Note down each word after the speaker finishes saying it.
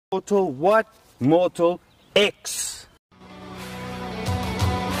Mortal what? Mortal X.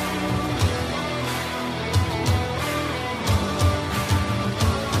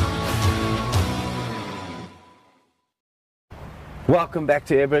 Welcome back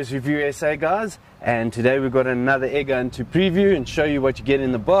to Airbus Review SA, guys, and today we've got another airgun to preview and show you what you get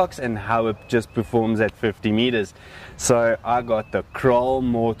in the box and how it just performs at 50 meters. So I got the Kral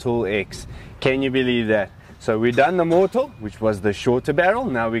Mortal X. Can you believe that? So we've done the Mortal, which was the shorter barrel.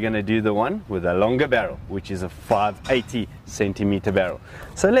 Now we're going to do the one with a longer barrel, which is a 580 centimeter barrel.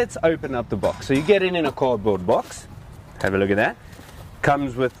 So let's open up the box. So you get it in a cardboard box. Have a look at that.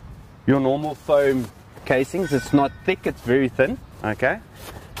 Comes with your normal foam casings. It's not thick, it's very thin. Okay,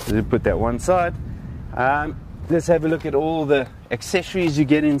 so put that one side. Let's have a look at all the accessories you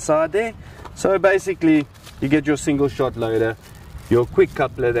get inside there. So basically you get your single shot loader, your quick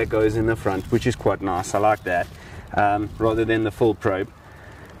coupler that goes in the front, which is quite nice. I like that, rather than the full probe.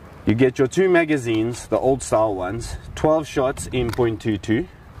 You get your two magazines, the old style ones, 12 shots in .22.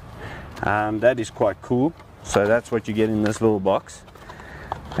 That is quite cool. So that's what you get in this little box.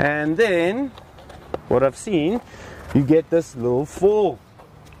 And then what I've seen, you get this little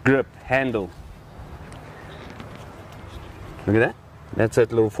foregrip handle. Look at that. That's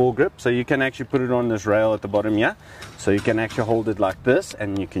that little foregrip. So you can actually put it on this rail at the bottom here. So you can actually hold it like this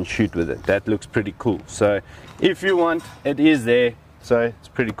and you can shoot with it. That looks pretty cool. So if you want, it is there. So it's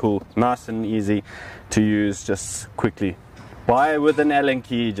pretty cool. Nice and easy to use. Just quickly buy with an Allen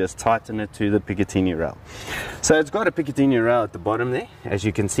key, just tighten it to the Picatinny rail. So it's got a Picatinny rail at the bottom there, as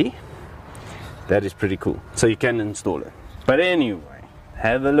you can see. That is pretty cool. So you can install it. But anyway,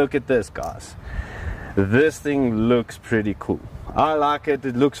 have a look at this, guys. This thing looks pretty cool. I like it.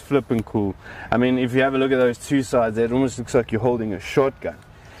 It looks flipping cool. I mean, if you have a look at those two sides, it almost looks like you're holding a shotgun.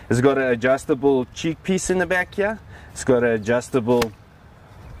 It's got an adjustable cheek piece in the back here. It's got an adjustable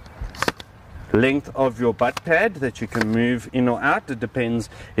length of your butt pad that you can move in or out. It depends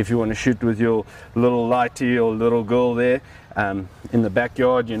if you want to shoot with your little lighty or little girl there in the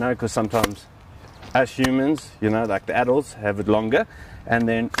backyard, you know, because sometimes us humans, you know, like the adults, have it longer, and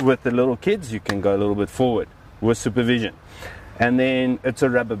then with the little kids you can go a little bit forward with supervision. And then it's a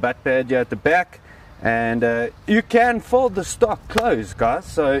rubber butt pad here at the back, and you can fold the stock closed, guys.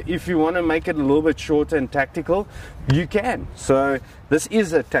 So if you want to make it a little bit shorter and tactical, you can. So this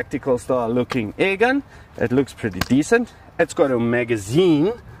is a tactical style looking airgun. It looks pretty decent. It's got a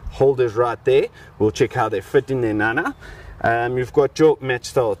magazine holders right there. We'll check how they fit in there now. You've got your match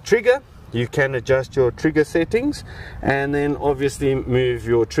style trigger. You can adjust your trigger settings and then obviously move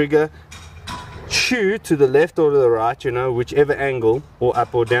your trigger shoot to the left or to the right, you know, whichever angle, or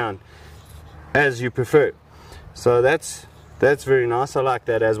up or down as you prefer. So that's very nice. I like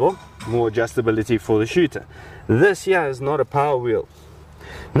that as well. More adjustability for the shooter. This here is not a power wheel.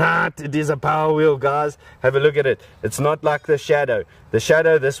 It is a power wheel, guys. Have a look at it. It's not like the Shadow. The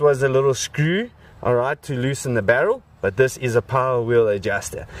Shadow, this was a little screw, all right, to loosen the barrel. But this is a power wheel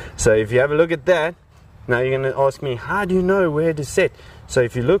adjuster. So if you have a look at that, now you're going to ask me, how do you know where to set? So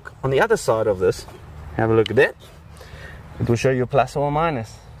if you look on the other side of this, have a look at that. It will show you plus or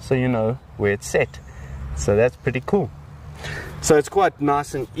minus, so you know where it's set. So that's pretty cool. So it's quite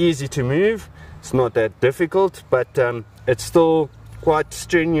nice and easy to move. It's not that difficult, but it's still quite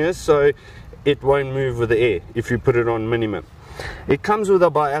strenuous, so it won't move with the air if you put it on minimum. It comes with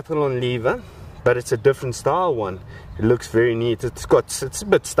a biathlon lever, but it's a different style one. It looks very neat. It's a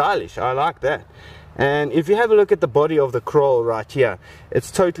bit stylish. I like that. And if you have a look at the body of the Kral right here,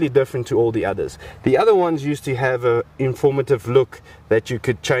 it's totally different to all the others. The other ones used to have an informative look that you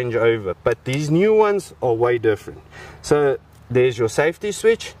could change over, but these new ones are way different. So there's your safety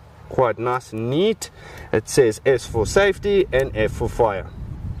switch, quite nice and neat. It says S for safety and F for fire.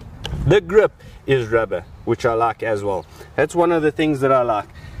 The grip is rubber, which I like as well. That's one of the things that I like.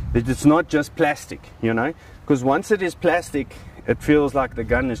 That it's not just plastic, you know, because once it is plastic, it feels like the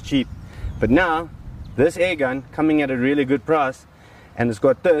gun is cheap. But now, this air gun coming at a really good price, and it's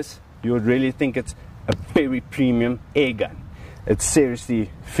got this, you would really think it's a very premium air gun. It seriously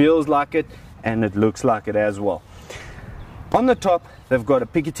feels like it, and it looks like it as well. On the top, they've got a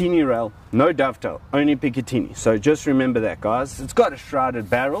Picatinny rail, no dovetail, only Picatinny. So just remember that, guys. It's got a shrouded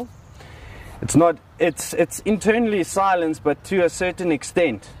barrel. It's internally silenced, but to a certain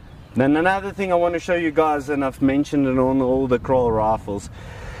extent. Then another thing I want to show you guys, and I've mentioned it on all the Kral rifles.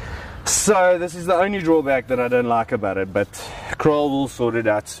 So this is the only drawback that I don't like about it, but Kral will sort it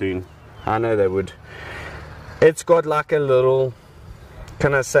out soon. I know they would. It's got like a little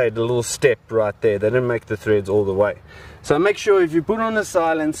can I say, the little step right there. They didn't make the threads all the way. So make sure if you put on a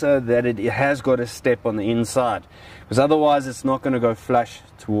silencer that it has got a step on the inside, because otherwise it's not going to go flush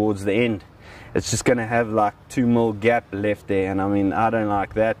towards the end. It's just going to have like 2 mil gap left there, and I mean, I don't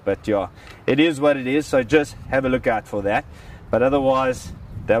like that, but yeah, it is what it is, so just have a look out for that. But otherwise,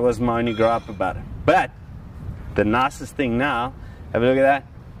 that was my only gripe about it. But the nicest thing now, have a look at that.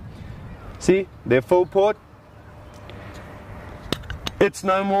 See, they're full port. It's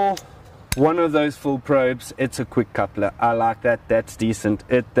no more one of those full probes, it's a quick coupler. I like that, that's decent.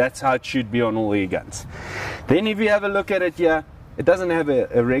 That's how it should be on all air guns. Then if you have a look at it here, it doesn't have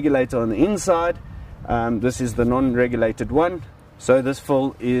a regulator on the inside. This is the non-regulated one. So this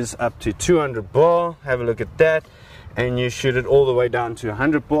fill is up to 200 bar, have a look at that. And you shoot it all the way down to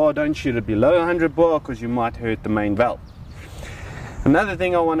 100 bar. Don't shoot it below 100 bar because you might hurt the main valve. Another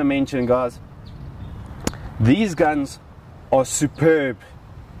thing I want to mention, guys, these guns are superb.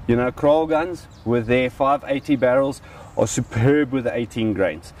 You know, Kral guns with their 580 barrels are superb with the 18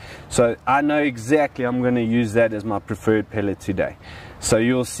 grains. So I know exactly I'm going to use that as my preferred pellet today. So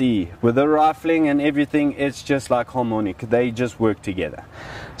you'll see with the rifling and everything, it's just like harmonic. They just work together.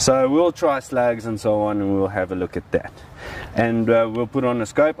 So we'll try slugs and so on, and we'll have a look at that. And we'll put on a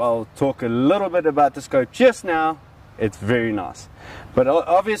scope. I'll talk a little bit about the scope just now. It's very nice. But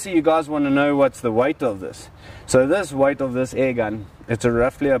obviously you guys want to know what's the weight of this. So this weight of this air gun, it's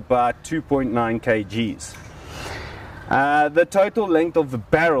roughly about 2.9 kgs. The total length of the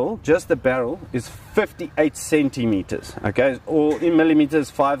barrel, just the barrel, is 58 centimeters, okay, or in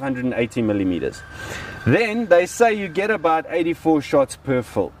millimeters, 580 millimeters. Then they say you get about 84 shots per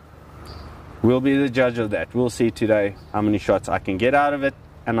fill. We'll be the judge of that. We'll see today how many shots I can get out of it,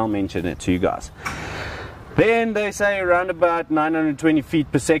 and I'll mention it to you guys. Then they say around about 920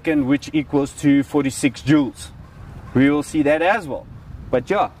 feet per second, which equals to 46 joules. We will see that as well. But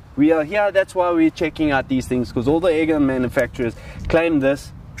yeah, we are here, that's why we're checking out these things, because all the airgun manufacturers claim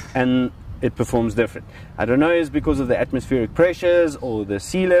this and it performs different. I don't know if it's because of the atmospheric pressures or the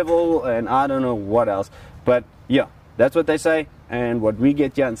sea level, and I don't know what else, but yeah, that's what they say. And what we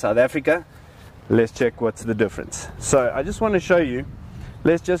get here in South Africa, let's check what's the difference. So I just want to show you,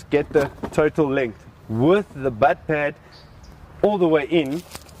 let's just get the total length with the butt pad all the way in.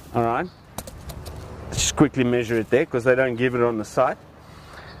 All right, let's just quickly measure it there because they don't give it on the side.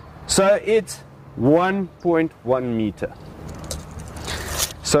 So it's 1.1 meter.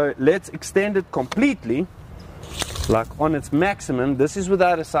 So let's extend it completely, like on its maximum. This is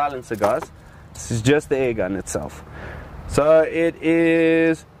without a silencer, guys. This is just the air gun itself. So it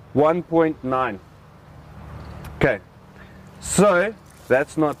is 1.9. Okay, so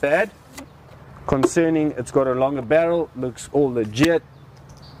that's not bad. Concerning it's got a longer barrel, looks all legit,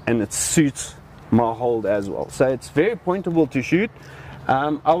 and it suits my hold as well. So it's very pointable to shoot.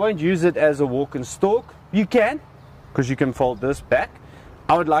 I won't use it as a walk and stalk. You can, because you can fold this back.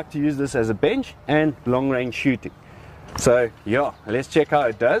 I would like to use this as a bench and long range shooting. So yeah, let's check how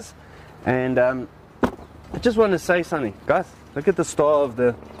it does. And I just want to say something, guys. Look at the star of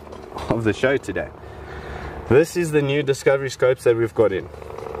the show today. This is the new Discovery scopes that we've got in.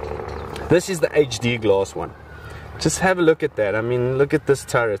 This is the HD glass one. Just have a look at that. I mean, look at this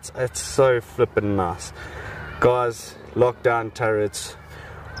turret. It's so flippin' nice, guys. Lockdown turrets,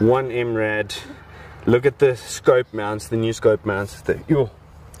 1 MRAD. Look at the scope mounts, the new scope mounts.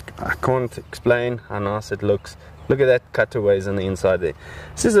 I can't explain how nice it looks. Look at that cutaways on the inside there.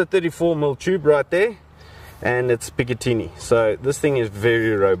 This is a 34mm tube right there, and it's Picatinny. So this thing is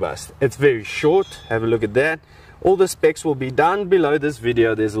very robust. It's very short. Have a look at that. All the specs will be down below this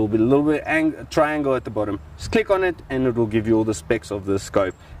video. There will be a little bit triangle at the bottom. Just click on it and it will give you all the specs of the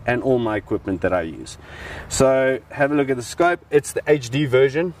scope and all my equipment that I use. So have a look at the scope. It's the HD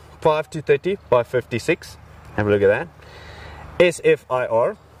version, 5-30 by 56. Have a look at that.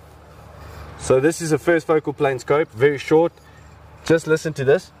 SFIR. So this is a first focal plane scope, very short. Just listen to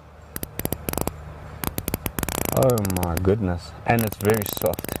this. Oh my goodness. And it's very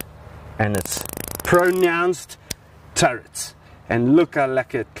soft. And it's pronounced turrets, and look how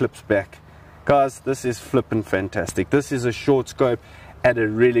lucky it clips back. Guys, this is flippin' fantastic. This is a short scope at a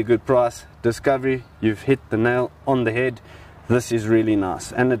really good price. Discovery, you've hit the nail on the head. This is really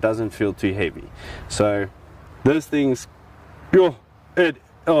nice, and it doesn't feel too heavy. So those things, yeah,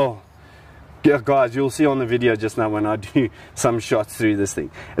 guys, you'll see on the video just now when I do some shots through this thing.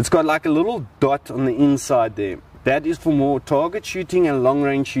 It's got like a little dot on the inside there. That is for more target shooting and long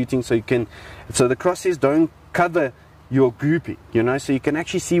range shooting, so the crosshairs don't cover your grouping, you know, so you can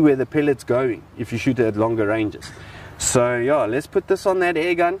actually see where the pellet's going if you shoot at longer ranges. So yeah, let's put this on that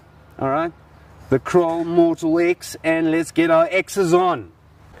air gun. All right, the Kral Mortal X, and let's get our X's on.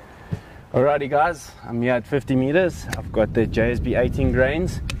 Alrighty guys, I'm here at 50 meters. I've got the JSB 18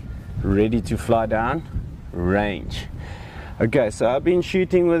 grains ready to fly down range. Okay, so I've been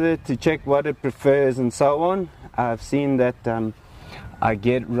shooting with it to check what it prefers and so on. I've seen that I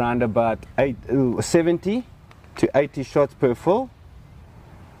get around about 70 to 80 shots per full.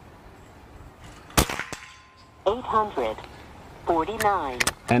 849.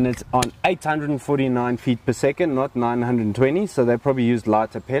 And it's on 849 feet per second, not 920, so they probably used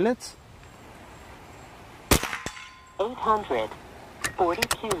lighter pellets.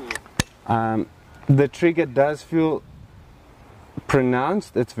 842. The trigger does feel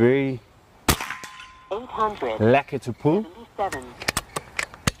pronounced. It's very 800. lacquer to pull. 77.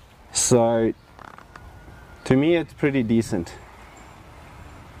 So to me it's pretty decent.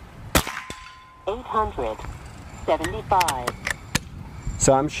 875.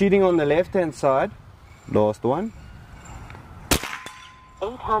 So I'm shooting on the left hand side. Last one.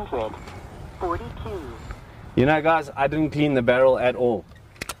 842. You know guys, I didn't clean the barrel at all.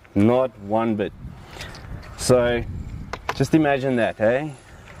 Not one bit. So just imagine that, eh?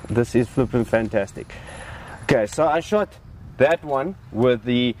 This is flipping fantastic. Okay, so I shot that one with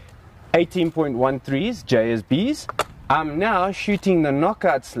the 18.13s JSBs. I'm now shooting the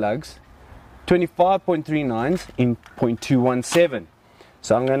knockout slugs 25.39s in .217.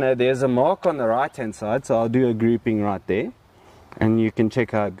 So I'm gonna, there's a mark on the right hand side, so I'll do a grouping right there and you can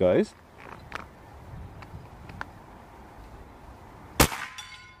check how it goes.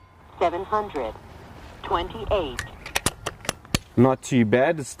 728. Not too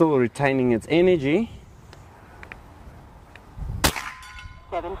bad, it's still retaining its energy.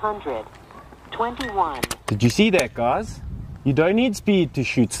 721. Did you see that guys? You don't need speed to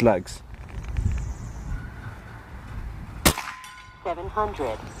shoot slugs.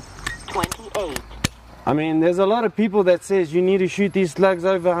 728. I mean, there's a lot of people that says you need to shoot these slugs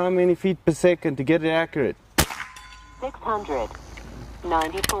over how many feet per second to get it accurate.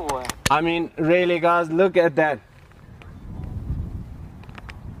 694. I mean, really guys, look at that.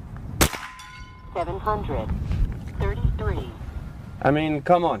 733. I mean,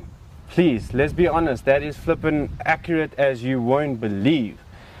 come on. Please, let's be honest. That is flipping accurate as you won't believe.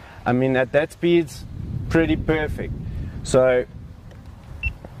 I mean, at that speed's pretty perfect. So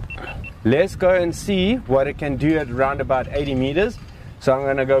let's go and see what it can do at around about 80 meters. So I'm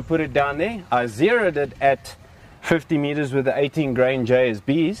going to go put it down there. I zeroed it at 50 meters with the 18 grain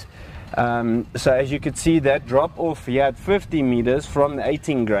JSBs. So as you can see, that drop off here at 50 meters from the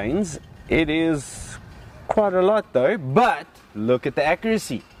 18 grains, it is quite a lot though, but look at the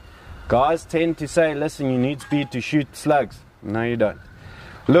accuracy. Guys tend to say, listen, you need speed to shoot slugs. No, you don't.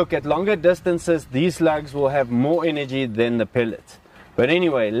 Look, at longer distances, these slugs will have more energy than the pellets. But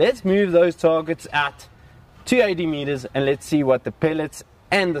anyway, let's move those targets out to 80 meters and let's see what the pellets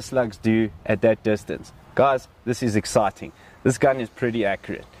and the slugs do at that distance. Guys, this is exciting. This gun is pretty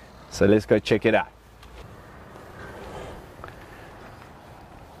accurate. So let's go check it out.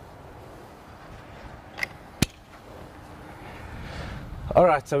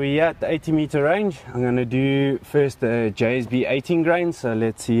 Alright, so we're at the 80 meter range. I'm going to do first the JSB 18 grains, so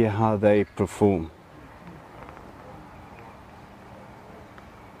let's see how they perform.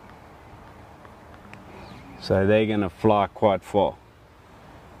 So they're going to fly quite far.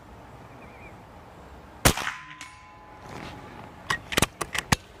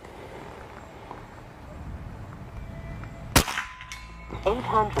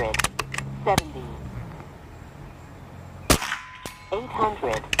 $870.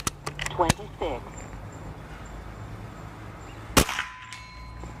 826.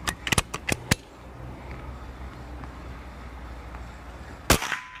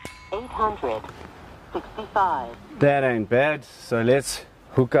 865. That ain't bad. So let's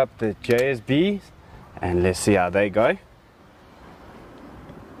hook up the JSBs and let's see how they go.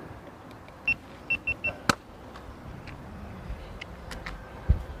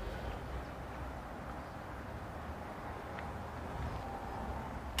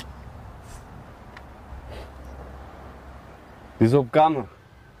 Dis op kamer.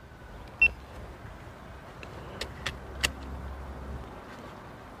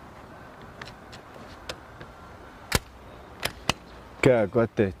 Okay, I've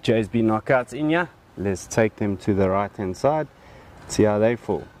got the JSB knockouts in here. Let's take them to the right hand side, see how they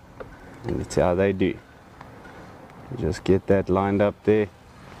fall, and let's see how they do. Just get that lined up there,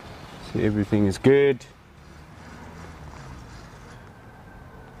 see everything is good.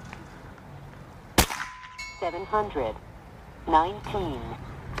 $719. 8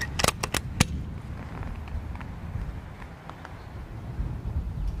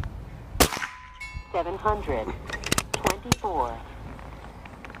 724.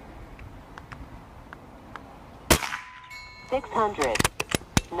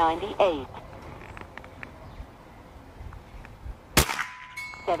 698.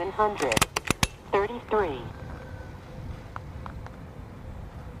 733.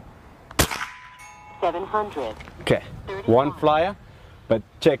 700. Okay, one flyer, but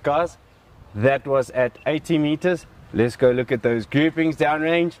check guys, that was at 80 meters. Let's go look at those groupings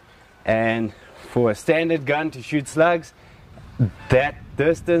downrange. And for a standard gun to shoot slugs, that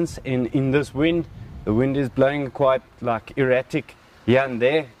distance in this wind, the wind is blowing quite like erratic here and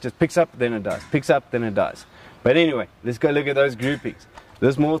there, just picks up then it dies, picks up then it dies. But anyway, let's go look at those groupings.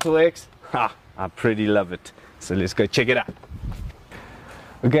 This Mortal X, I pretty love it. So let's go check it out.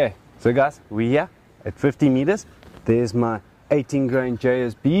 Okay, so guys, we're here at 50 meters. There's my 18 grain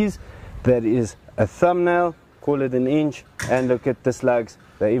JSBs. That is a thumbnail, call it an inch, and look at the slugs.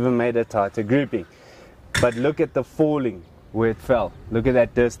 They even made a tighter grouping. But look at the falling where it fell. Look at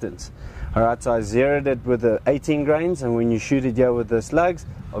that distance. Alright, so I zeroed it with the 18 grains, and when you shoot it here with the slugs,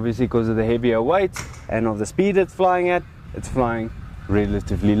 obviously because of the heavier weight and of the speed it's flying at, it's flying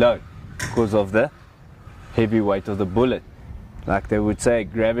relatively low because of the heavy weight of the bullet. Like they would say,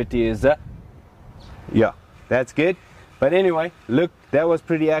 gravity is the... Yeah, that's good. But anyway, look, that was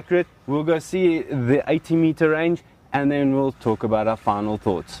pretty accurate. We'll go see the 80 meter range and then we'll talk about our final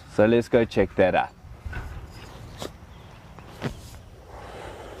thoughts. So let's go check that out.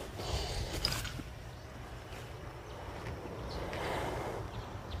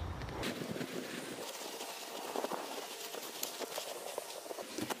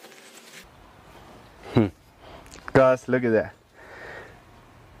 Guys, look at that.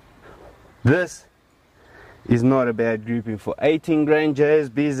 This is not a bad grouping for 18 grain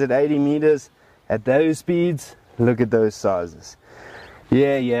JSBs at 80 meters at those speeds. Look at those sizes.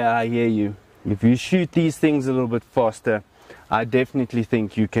 Yeah, I hear you. If you shoot these things a little bit faster, I definitely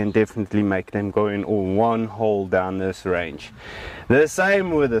think you can definitely make them go in all one hole down this range. The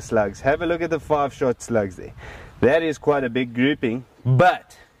same with the slugs. Have a look at the 5-shot slugs there. That is quite a big grouping,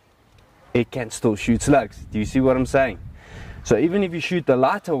 but it can still shoot slugs. Do you see what I'm saying? So even if you shoot the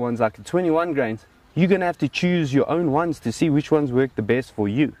lighter ones like the 21 grains, you're going to have to choose your own ones to see which ones work the best for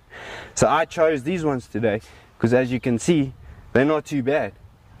you. So I chose these ones today because as you can see, they're not too bad.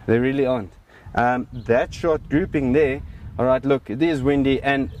 They really aren't. That shot grouping there, alright, look, it is windy,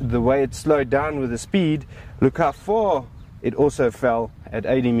 and the way it slowed down with the speed, look how far it also fell at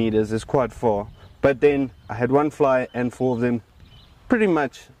 80 meters. Is quite far. But then I had one fly and 4 of them pretty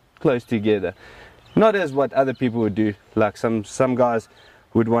much close together. Not as what other people would do, like some guys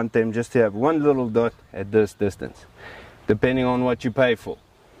would want them just to have one little dot at this distance, depending on what you pay for,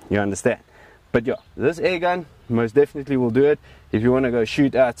 you understand. But yeah, this air gun most definitely will do it. If you want to go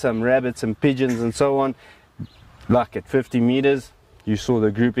shoot out some rabbits and pigeons and so on, like at 50 meters, you saw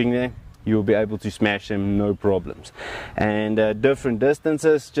the grouping there, you'll be able to smash them no problems. And different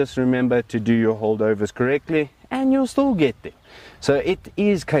distances, just remember to do your holdovers correctly and you'll still get there. So it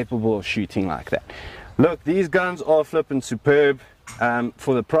is capable of shooting like that. Look, these guns are flipping superb.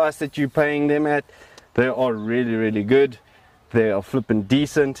 For the price that you're paying them at, they are really good. They are flipping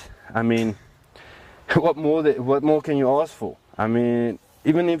decent. I mean, what more can you ask for? I mean,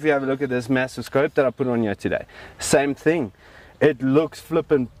 even if you have a look at this massive scope that I put on here today, same thing. It looks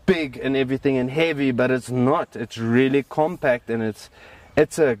flipping big and everything and heavy, but it's not. It's really compact, and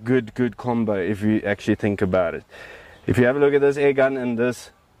it's a good combo if you actually think about it. If you have a look at this air gun and this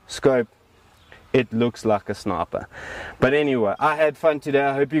scope, it looks like a sniper. But anyway, I had fun today.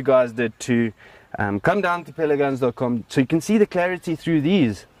 I hope you guys did too. Come down to pelletguns.com so you can see the clarity through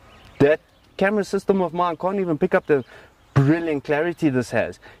these. That camera system of mine can't even pick up the brilliant clarity this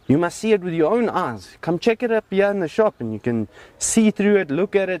has. You must see it with your own eyes. Come check it up here in the shop and you can see through it,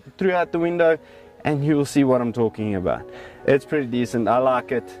 look at it throughout the window, and you will see what I'm talking about. It's pretty decent. I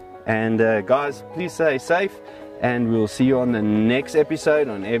like it. And guys, please stay safe, and we'll see you on the next episode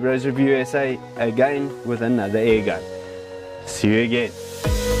on Air Bros Review SA again with another air gun. See you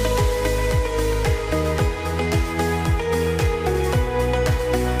again.